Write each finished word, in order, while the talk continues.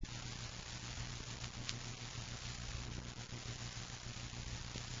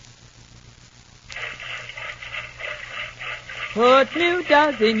Put new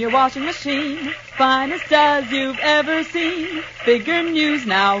Does in your washing machine. Finest Does you've ever seen. Bigger news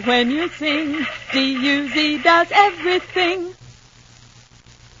now when you sing. D-U-Z does everything.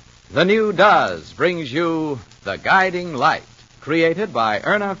 The new Does brings you The Guiding Light, created by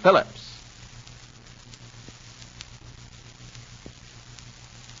Erna Phillips.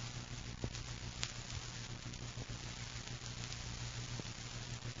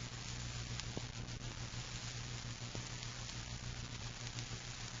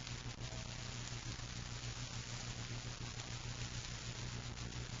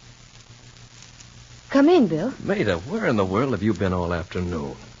 Come in, Bill. Maida, where in the world have you been all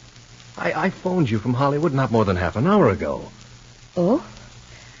afternoon? I phoned you from Hollywood not more than half an hour ago. Oh?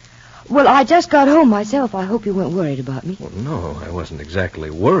 Well, I just got home myself. I hope you weren't worried about me. Well, no, I wasn't exactly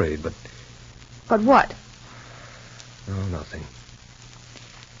worried, but... But what? Oh, nothing.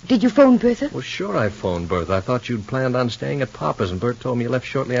 Did you phone Bertha? Well, sure I phoned Bertha. I thought you'd planned on staying at Papa's, and Bert told me you left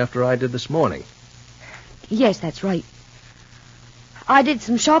shortly after I did this morning. Yes, that's right. I did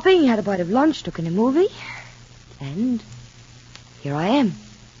some shopping, had a bite of lunch, took in a movie, and here I am.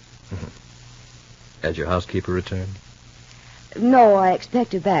 Has your housekeeper returned? No, I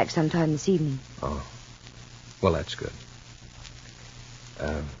expect her back sometime this evening. Oh. Well, that's good.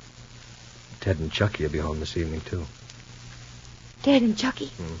 Ted and Chucky will be home this evening, too. Ted and Chucky?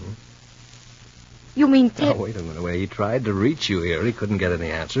 Mm-hmm. You mean Ted... Oh, wait a minute. Well, he tried to reach you here. He couldn't get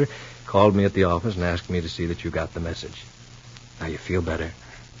any answer. Called me at the office and asked me to see that you got the message. Now, you feel better?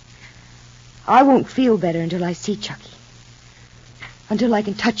 I won't feel better until I see Chucky. Until I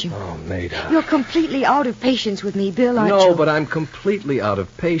can touch him. Oh, Maida. You're completely out of patience with me, Bill, aren't you? No, but I'm completely out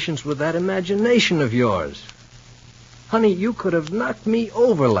of patience with that imagination of yours. Honey, you could have knocked me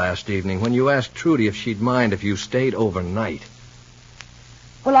over last evening when you asked Trudy if she'd mind if you stayed overnight.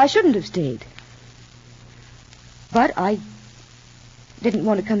 Well, I shouldn't have stayed. But I didn't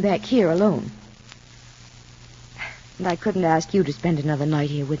want to come back here alone. And I couldn't ask you to spend another night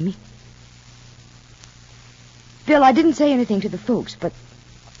here with me. Bill, I didn't say anything to the folks, but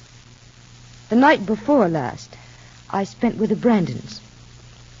the night before last, I spent with the Brandons.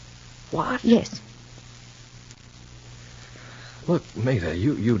 What? Yes. Look, Maida,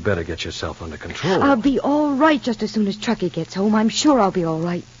 you'd better get yourself under control. I'll be all right just as soon as Chucky gets home. I'm sure I'll be all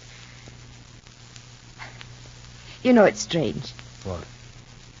right. You know, it's strange. What?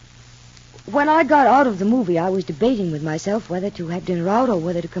 When I got out of the movie, I was debating with myself whether to have dinner out or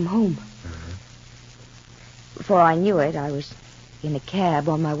whether to come home. Uh-huh. Before I knew it, I was in a cab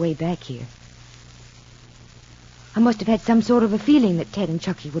on my way back here. I must have had some sort of a feeling that Ted and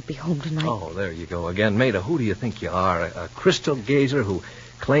Chucky would be home tonight. Oh, there you go again. Maida, who do you think you are? A crystal gazer who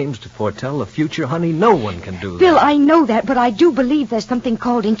claims to foretell the future? Honey, no one can do that. Bill, I know that, but I do believe there's something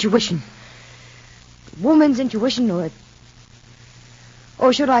called intuition. Woman's intuition,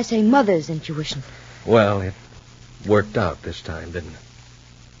 or should I say mother's intuition? Well, it worked out this time, didn't it?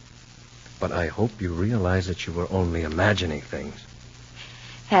 But I hope you realize that you were only imagining things.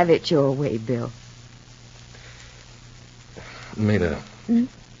 Have it your way, Bill. Maida. Hmm?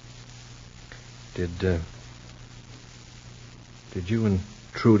 Did you and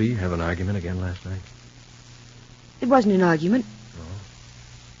Trudy have an argument again last night? It wasn't an argument. No?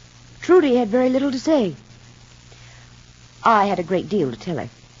 Trudy had very little to say. I had a great deal to tell her.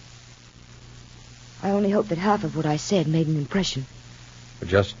 I only hope that half of what I said made an impression.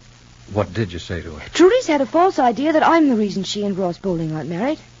 Just what did you say to her? Trudy's had a false idea that I'm the reason she and Ross Bowling aren't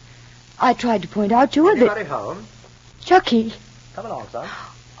married. I tried to point out to her that... Anybody home? Chucky. Come along, son.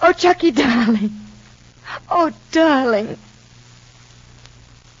 Oh, Chucky, darling. Oh, darling.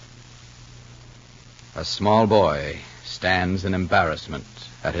 A small boy stands in embarrassment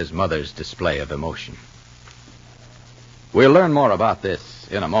at his mother's display of emotion. We'll learn more about this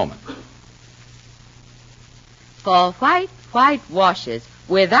in a moment. For white washes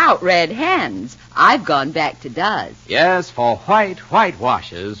without red hands, I've gone back to Does. Yes, for white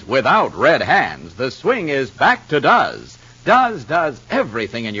washes without red hands, the swing is back to Does. Does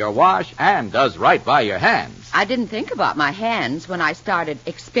everything in your wash and does right by your hands. I didn't think about my hands when I started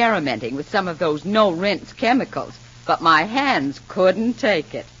experimenting with some of those no-rinse chemicals, but my hands couldn't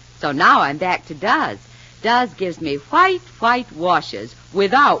take it. So now I'm back to Does. Does gives me white washes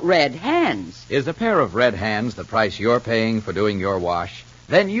without red hands. Is a pair of red hands the price you're paying for doing your wash?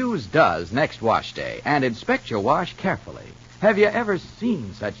 Then use Does next wash day and inspect your wash carefully. Have you ever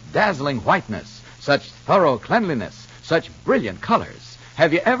seen such dazzling whiteness, such thorough cleanliness, such brilliant colors?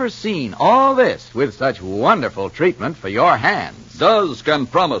 Have you ever seen all this with such wonderful treatment for your hands? Does can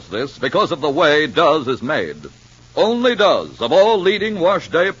promise this because of the way Does is made. Only Does, of all leading wash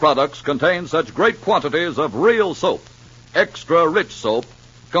day products, contain such great quantities of real soap. extra rich soap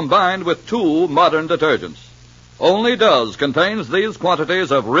combined with 2 modern detergents. Only Does contains these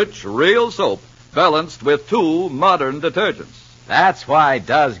quantities of rich, real soap balanced with 2 modern detergents. That's why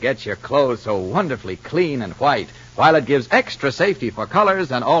Does gets your clothes so wonderfully clean and white, while it gives extra safety for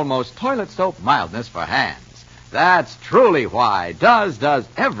colors and almost toilet soap mildness for hands. That's truly why Does does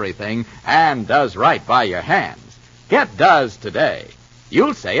everything and does right by your hands. Get Does today.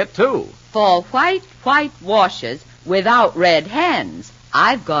 You'll say it, too. For white washes without red hands,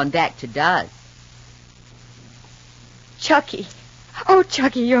 I've gone back to Does. Chucky. Oh,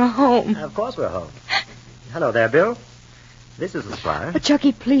 Chucky, you're home. Of course we're home. Hello there, Bill. This is the spy.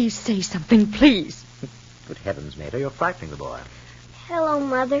 Chucky, please say something, please. Good heavens, Mater, you're frightening the boy. Hello,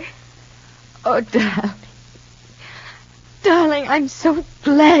 Mother. Oh, darling. Darling, I'm so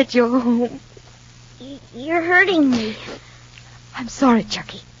glad you're home. You're hurting me. I'm sorry,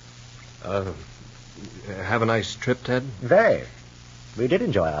 Chucky. Have a nice trip, Ted? Very. We did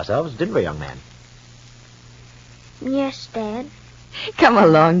enjoy ourselves, didn't we, young man? Yes, Dad. Come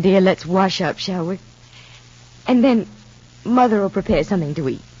along, dear. Let's wash up, shall we? And then Mother will prepare something to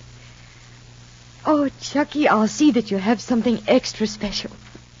eat. Oh, Chucky, I'll see that you have something extra special.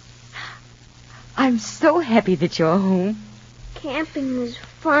 I'm so happy that you're home. Camping was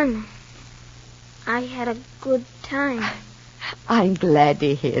fun. I had a good time. I'm glad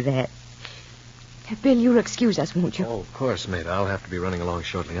to hear that. Bill, you'll excuse us, won't you? Oh, of course, mate. I'll have to be running along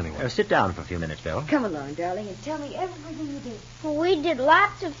shortly anyway. Sit down for a few minutes, Bill. Come along, darling, and tell me everything you did. Well, we did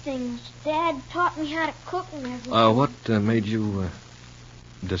lots of things. Dad taught me how to cook and everything. What made you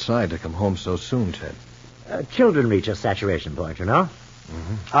decide to come home so soon, Ted? Children reach a saturation point, you know.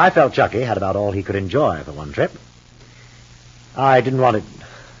 Mm-hmm. I felt Chucky had about all he could enjoy for one trip. I didn't want it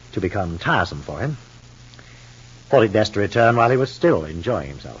to become tiresome for him. Thought it best to return while he was still enjoying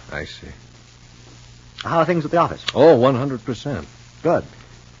himself. I see. How are things at the office? Oh, 100%. Good.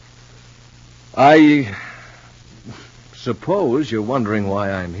 I suppose you're wondering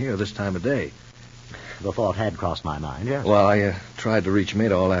why I'm here this time of day. The thought had crossed my mind, yes. Well, I tried to reach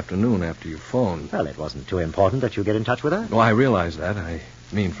Maida all afternoon after you phoned. Well, it wasn't too important that you get in touch with her. Oh, I realize that. I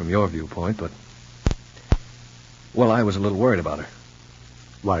mean from your viewpoint, but... Well, I was a little worried about her.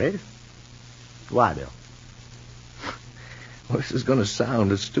 Worried? Why, Bill? Well, this is going to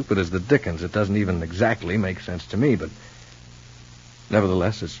sound as stupid as the dickens. It doesn't even exactly make sense to me, but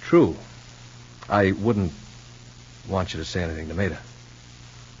nevertheless, it's true. I wouldn't want you to say anything to Maida.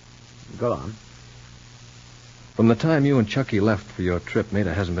 Go on. From the time you and Chucky left for your trip,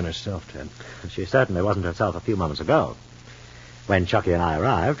 Maida hasn't been herself, Ted. She certainly wasn't herself a few moments ago, when Chucky and I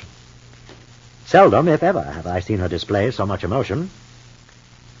arrived. Seldom, if ever, have I seen her display so much emotion.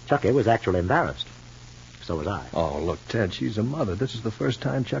 Chucky was actually embarrassed. So was I. Oh, look, Ted, she's a mother. This is the first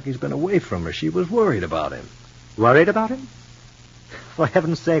time Chucky's been away from her. She was worried about him. Worried about him? For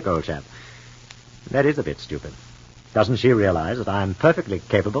heaven's sake, old chap. That is a bit stupid. Doesn't she realize that I'm perfectly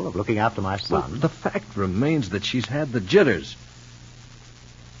capable of looking after my son? Well, the fact remains that she's had the jitters.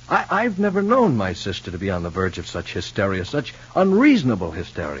 I've never known my sister to be on the verge of such hysteria, such unreasonable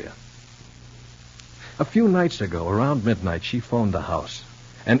hysteria. A few nights ago, around midnight, she phoned the house.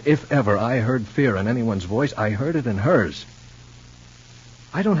 And if ever I heard fear in anyone's voice, I heard it in hers.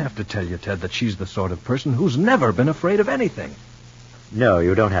 I don't have to tell you, Ted, that she's the sort of person who's never been afraid of anything. No,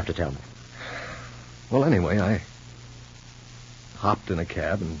 you don't have to tell me. Well, anyway, I hopped in a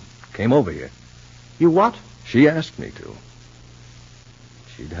cab and came over here. You what? She asked me to.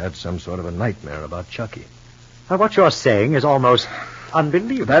 She'd had some sort of a nightmare about Chucky. Now, what you're saying is almost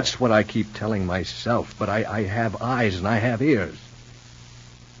unbelievable. That's what I keep telling myself, but I have eyes and I have ears.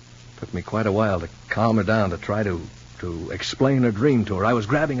 Took me quite a while to calm her down, to try to explain her dream to her. I was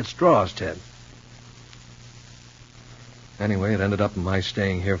grabbing at straws, Ted. Anyway, it ended up in my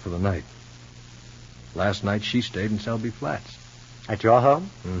staying here for the night. Last night, she stayed in Selby Flats. At your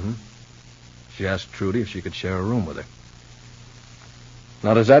home? Mm-hmm. She asked Trudy if she could share a room with her.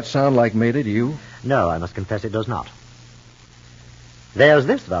 Now, does that sound like Maida to you? No, I must confess it does not. There's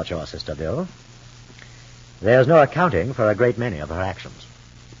this about your sister, Bill. There's no accounting for a great many of her actions.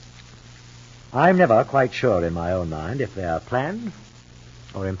 I'm never quite sure in my own mind if they are planned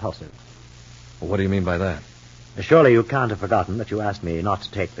or impulsive. Well, what do you mean by that? Surely you can't have forgotten that you asked me not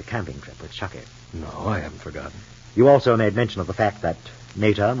to take the camping trip with Chucky. No, I haven't forgotten. You also made mention of the fact that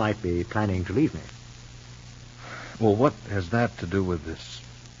Maida might be planning to leave me. Well, what has that to do with this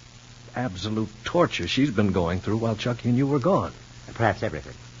absolute torture she's been going through while Chucky and you were gone? Perhaps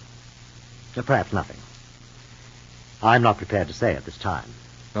everything. Perhaps nothing. I'm not prepared to say at this time.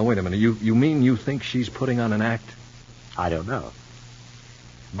 Now, wait a minute. You mean you think she's putting on an act? I don't know.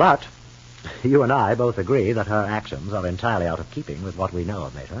 But You and I both agree that her actions are entirely out of keeping with what we know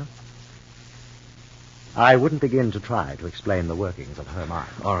of Mater. I wouldn't begin to try to explain the workings of her mind.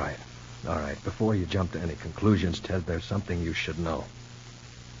 All right. Before you jump to any conclusions, Ted, there's something you should know.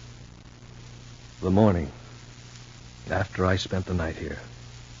 The morning after I spent the night here,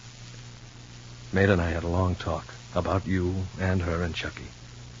 Maida and I had a long talk about you and her and Chucky.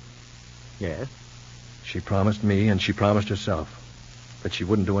 Yes? She promised me and she promised herself that she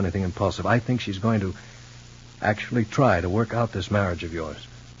wouldn't do anything impulsive. I think she's going to actually try to work out this marriage of yours.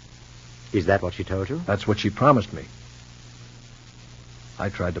 Is that what she told you? That's what she promised me. I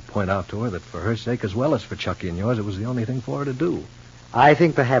tried to point out to her that for her sake as well as for Chucky and yours, it was the only thing for her to do. I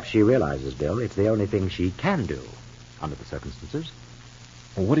think perhaps she realizes, Bill, it's the only thing she can do under the circumstances.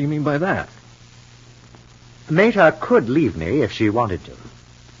 Well, what do you mean by that? Mater could leave me if she wanted to.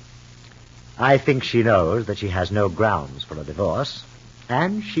 I think she knows that she has no grounds for a divorce,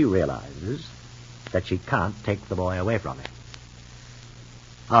 and she realizes that she can't take the boy away from me.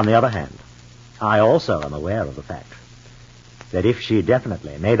 On the other hand, I also am aware of the fact that if she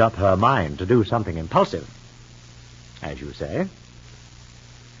definitely made up her mind to do something impulsive, as you say,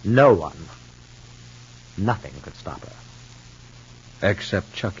 no one, nothing could stop her.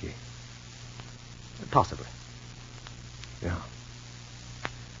 Except Chucky. Possibly. Yeah.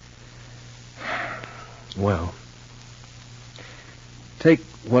 Well, take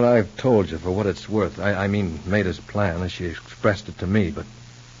what I've told you for what it's worth. I mean, Maida's plan as she expressed it to me, but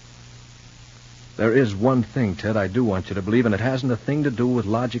there is one thing, Ted, I do want you to believe, and it hasn't a thing to do with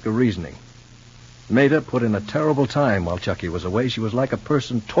logic or reasoning. Maida put in a terrible time while Chucky was away. She was like a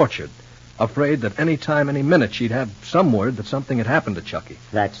person tortured, afraid that any time, any minute, she'd have some word that something had happened to Chucky.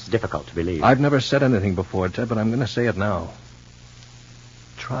 That's difficult to believe. I've never said anything before, Ted, but I'm going to say it now.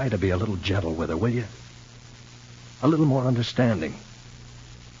 Try to be a little gentle with her, will you? A little more understanding.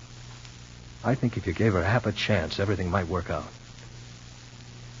 I think if you gave her half a chance, everything might work out.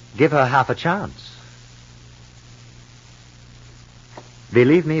 Give her half a chance.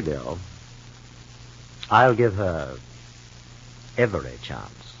 Believe me, Bill, I'll give her every chance.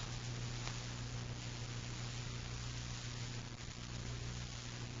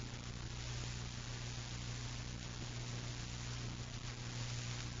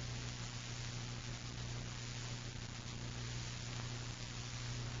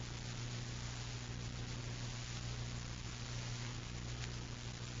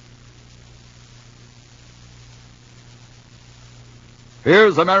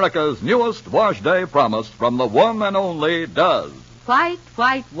 Here's America's newest wash day promise from the one and only Does.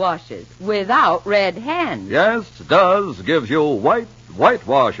 White washes without red hands. Yes, Does gives you white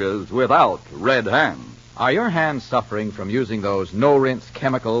washes without red hands. Are your hands suffering from using those no-rinse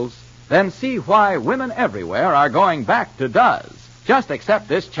chemicals? Then see why women everywhere are going back to Does. Just accept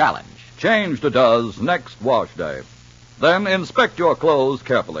this challenge. Change to Does next wash day. Then inspect your clothes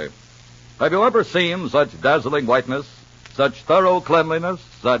carefully. Have you ever seen such dazzling whiteness? Such thorough cleanliness,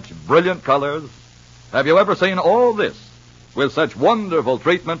 such brilliant colors? Have you ever seen all this with such wonderful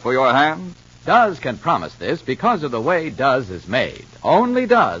treatment for your hands? Does can promise this because of the way Does is made. Only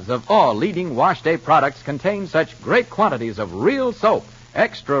Does of all leading wash day products contain such great quantities of real soap,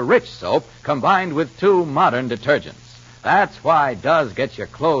 extra rich soap, combined with 2 modern detergents. That's why Does gets your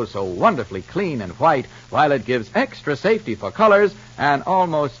clothes so wonderfully clean and white, while it gives extra safety for colors and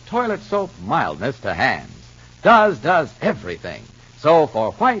almost toilet soap mildness to hands. Does everything. So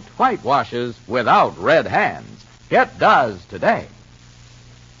for white washes without red hands, get Does today.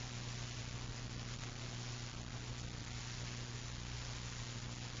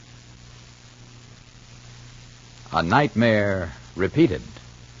 A nightmare repeated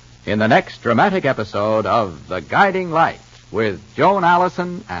in the next dramatic episode of The Guiding Light with Joan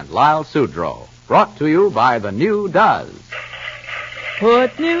Allison and Lyle Sudrow, brought to you by the new Does.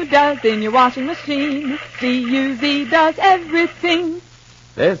 Put new Does in your washing machine. D-U-Z does everything.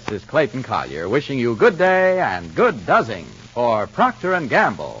 This is Clayton Collier wishing you good day and good doesing for Procter &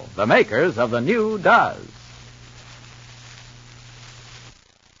 Gamble, the makers of the new Does.